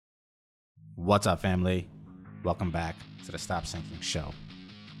What's up, family? Welcome back to the Stop Sinking Show,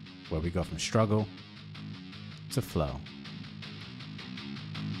 where we go from struggle to flow.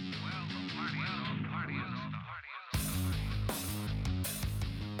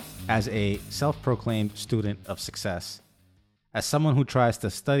 As a self-proclaimed student of success, as someone who tries to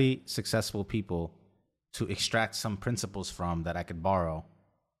study successful people to extract some principles from that I could borrow,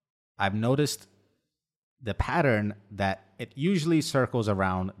 I've noticed the pattern that it usually circles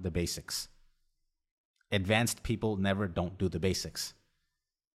around the basics. Advanced people never don't do the basics.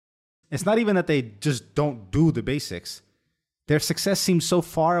 It's not even that they just don't do the basics. Their success seems so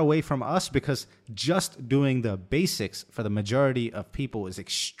far away from us because just doing the basics for the majority of people is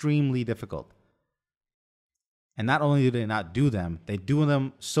extremely difficult. And not only do they not do them, they do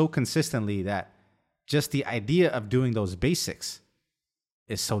them so consistently that just the idea of doing those basics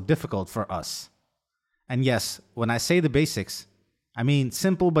is so difficult for us. And yes, when I say the basics, I mean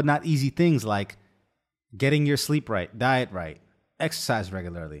simple but not easy things like getting your sleep right, diet right, exercise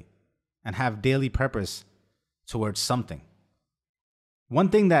regularly, and have daily purpose towards something. One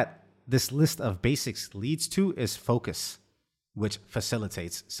thing that this list of basics leads to is focus, which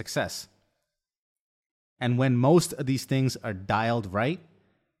facilitates success. And when most of these things are dialed right,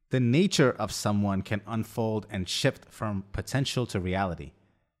 the nature of someone can unfold and shift from potential to reality.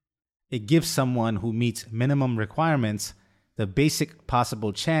 It gives someone who meets minimum requirements the basic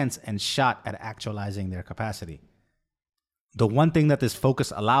possible chance and shot at actualizing their capacity. The one thing that this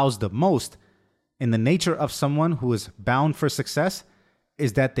focus allows the most in the nature of someone who is bound for success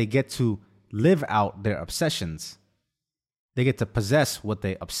is that they get to live out their obsessions. They get to possess what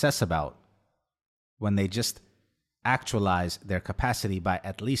they obsess about when they just actualize their capacity by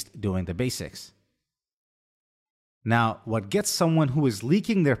at least doing the basics. Now, what gets someone who is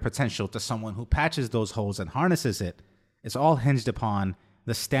leaking their potential to someone who patches those holes and harnesses it is all hinged upon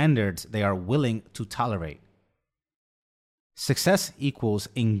the standards they are willing to tolerate. Success equals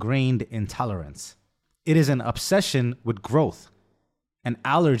ingrained intolerance. It is an obsession with growth, an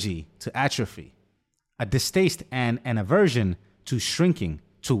allergy to atrophy, a distaste and an aversion to shrinking,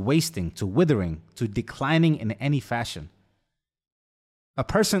 to wasting, to withering, to declining in any fashion. A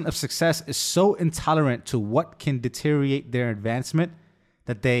person of success is so intolerant to what can deteriorate their advancement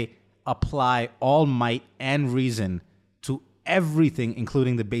that they apply all might and reason to everything,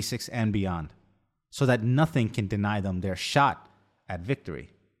 including the basics and beyond, so that nothing can deny them their shot at victory.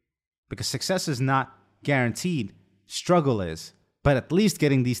 Because success is not guaranteed, struggle is. But at least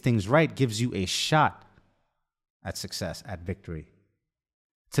getting these things right gives you a shot at success, at victory.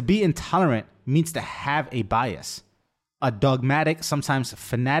 To be intolerant means to have a bias, a dogmatic, sometimes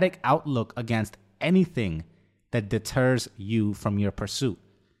fanatic outlook against anything that deters you from your pursuit.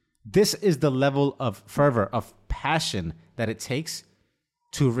 This is the level of fervor, of passion that it takes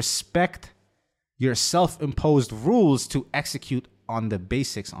to respect your self-imposed rules to execute on the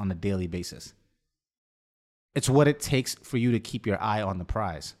basics on a daily basis. It's what it takes for you to keep your eye on the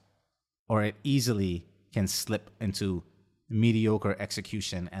prize, or it easily can slip into mediocre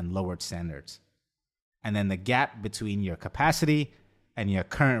execution and lowered standards. And then the gap between your capacity and your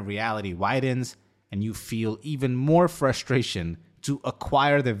current reality widens, and you feel even more frustration to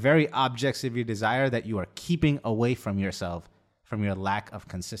acquire the very objects of your desire that you are keeping away from yourself from your lack of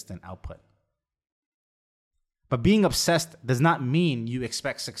consistent output. But being obsessed does not mean you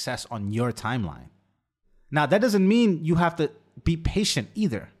expect success on your timeline. Now, that doesn't mean you have to be patient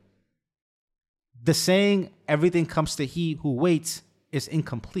either. The saying, everything comes to he who waits, is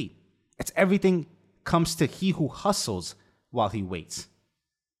incomplete. It's everything comes to he who hustles while he waits.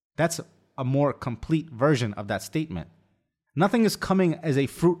 That's a more complete version of that statement. Nothing is coming as a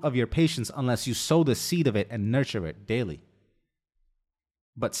fruit of your patience unless you sow the seed of it and nurture it daily.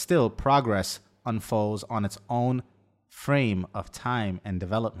 But still, progress unfolds on its own frame of time and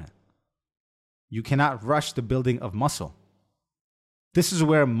development. You cannot rush the building of muscle. This is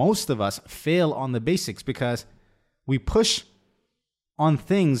where most of us fail on the basics because we push on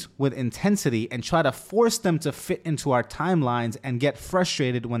things with intensity and try to force them to fit into our timelines and get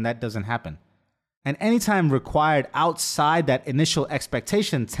frustrated when that doesn't happen. And any time required outside that initial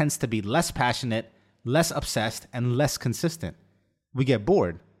expectation tends to be less passionate, less obsessed, and less consistent. We get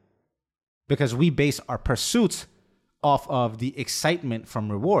bored because we base our pursuits off of the excitement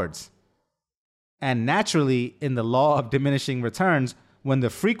from rewards. And naturally, in the law of diminishing returns, when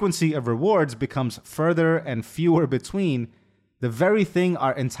the frequency of rewards becomes further and fewer between, the very thing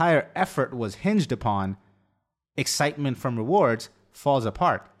our entire effort was hinged upon, excitement from rewards, falls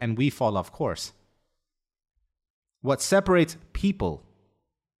apart and we fall off course. What separates people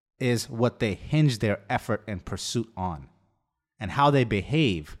is what they hinge their effort and pursuit on, and how they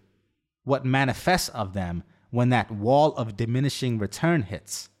behave what manifests of them when that wall of diminishing return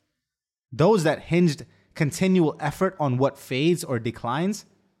hits. Those that hinged continual effort on what fades or declines,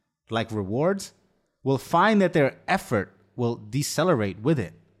 like rewards, will find that their effort will decelerate with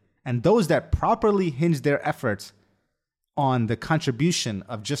it. And those that properly hinge their efforts on the contribution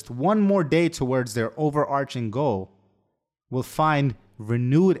of just one more day towards their overarching goal will find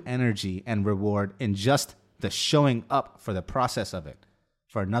renewed energy and reward in just the showing up for the process of it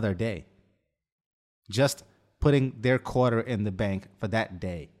for another day. Just putting their quarter in the bank for that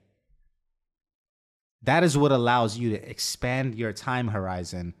day. That is what allows you to expand your time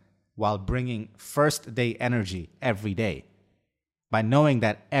horizon while bringing first day energy every day, by knowing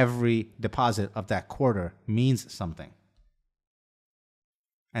that every deposit of that quarter means something.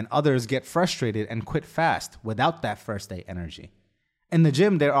 And others get frustrated and quit fast without that first day energy. In the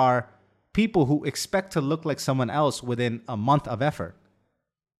gym, there are people who expect to look like someone else within a month of effort.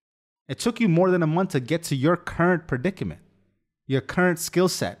 It took you more than a month to get to your current predicament, your current skill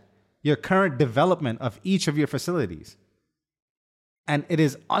set, your current development of each of your facilities. And it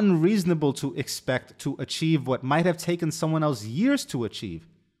is unreasonable to expect to achieve what might have taken someone else years to achieve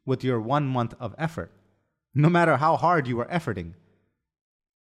with your 1 month of effort, no matter how hard you are efforting.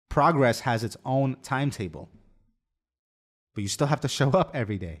 Progress has its own timetable, but you still have to show up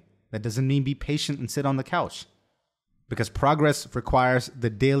every day. That doesn't mean be patient and sit on the couch, because progress requires the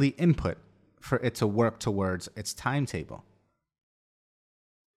daily input for it to work towards its timetable.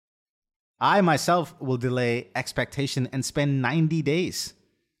 I myself will delay expectation and spend 90 days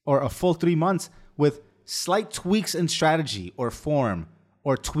or a full 3 months with slight tweaks in strategy or form,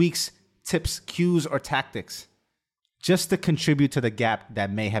 or tweaks, tips, cues, or tactics, just to contribute to the gap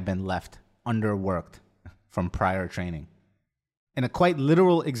that may have been left underworked from prior training. In a quite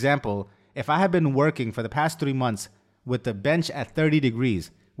literal example, if I have been working for the past 3 months with the bench at 30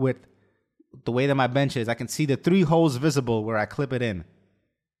 degrees, with the way that my bench is, I can see the 3 holes visible where I clip it in.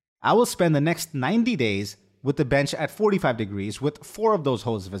 I will spend the next 90 days with the bench at 45 degrees with 4 of those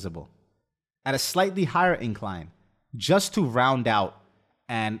holes visible at a slightly higher incline, just to round out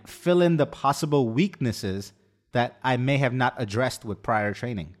and fill in the possible weaknesses that I may have not addressed with prior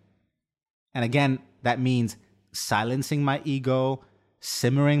training. And again, that means silencing my ego,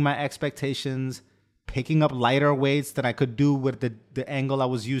 simmering my expectations, picking up lighter weights than I could do with the angle I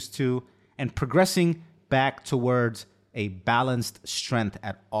was used to, and progressing back towards a balanced strength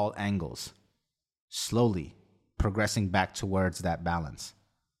at all angles. Slowly progressing back towards that balance.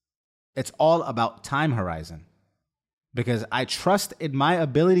 It's all about time horizon, because I trust in my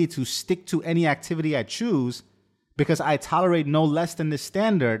ability to stick to any activity I choose, because I tolerate no less than the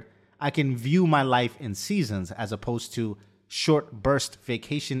standard. I can view my life in seasons as opposed to short burst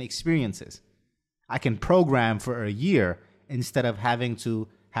vacation experiences. I can program for a year instead of having to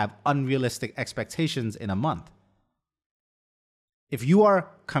have unrealistic expectations in a month. If you are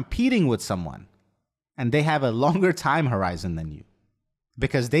competing with someone and they have a longer time horizon than you,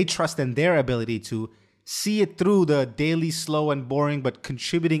 because they trust in their ability to see it through the daily slow and boring but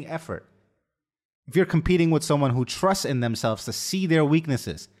contributing effort. If you're competing with someone who trusts in themselves to see their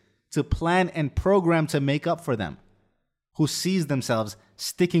weaknesses, to plan and program to make up for them, who sees themselves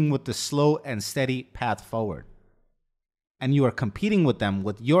sticking with the slow and steady path forward, and you are competing with them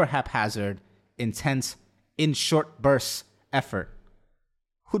with your haphazard, intense, in short bursts effort,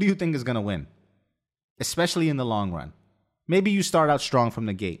 who do you think is going to win? Especially in the long run. Maybe you start out strong from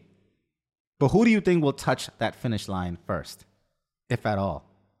the gate, but who do you think will touch that finish line first, if at all?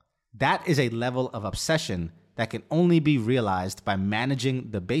 That is a level of obsession that can only be realized by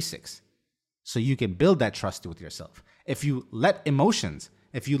managing the basics, so you can build that trust with yourself. If you let emotions,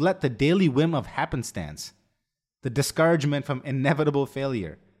 if you let the daily whim of happenstance, the discouragement from inevitable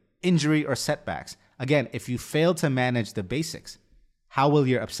failure, injury, or setbacks, again, if you fail to manage the basics, how will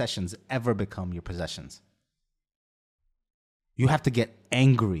your obsessions ever become your possessions? You have to get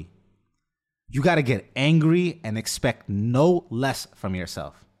angry. You got to get angry and expect no less from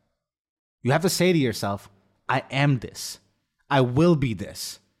yourself. You have to say to yourself, I am this. I will be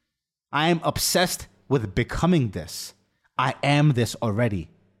this. I am obsessed with becoming this. I am this already.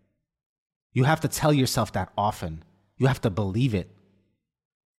 You have to tell yourself that often. You have to believe it.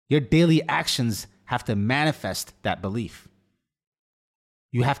 Your daily actions have to manifest that belief.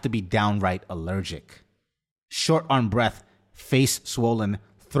 You have to be downright allergic. Short on breath, face swollen,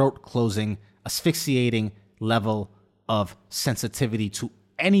 throat closing, asphyxiating level of sensitivity to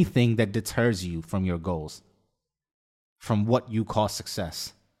anything that deters you from your goals, from what you call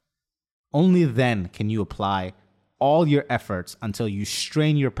success. Only then can you apply all your efforts until you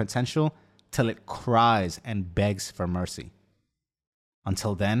strain your potential till it cries and begs for mercy.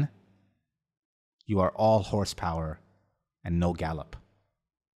 Until then, You are all horsepower and no gallop.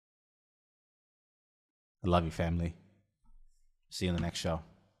 I love you, family. See you in the next show.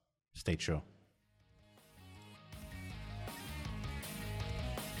 Stay true.